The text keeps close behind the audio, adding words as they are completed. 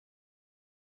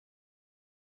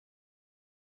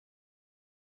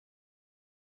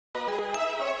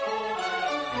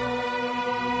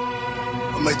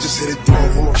might just hit it through.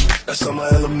 Hold on, that's not my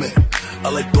element. I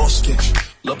like dark skin.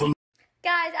 Love them.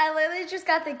 Guys, I literally just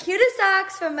got the cutest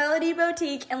socks from Melody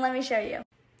Boutique, and let me show you.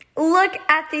 Look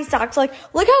at these socks. Like,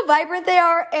 look how vibrant they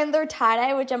are, and they're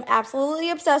tie-dye, which I'm absolutely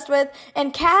obsessed with.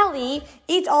 And Callie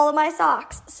eats all of my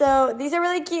socks. So these are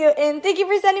really cute, and thank you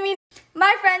for sending me.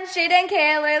 My friends Jada and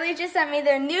Kaya literally just sent me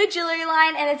their new jewelry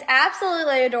line, and it's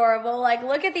absolutely adorable. Like,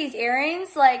 look at these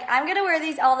earrings. Like, I'm gonna wear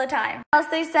these all the time. Else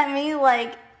they sent me,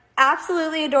 like,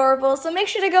 absolutely adorable. So make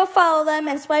sure to go follow them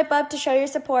and swipe up to show your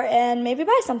support and maybe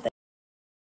buy something.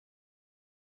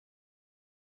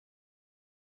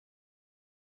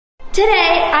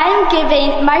 Today, I'm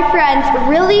giving my friends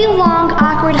really long,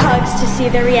 awkward hugs to see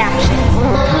their reactions.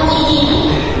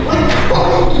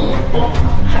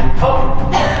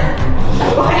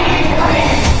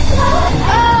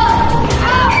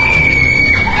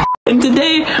 And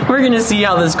today, we're gonna see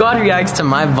how the squad reacts to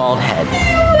my bald head.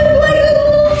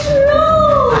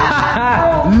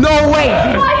 No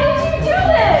way!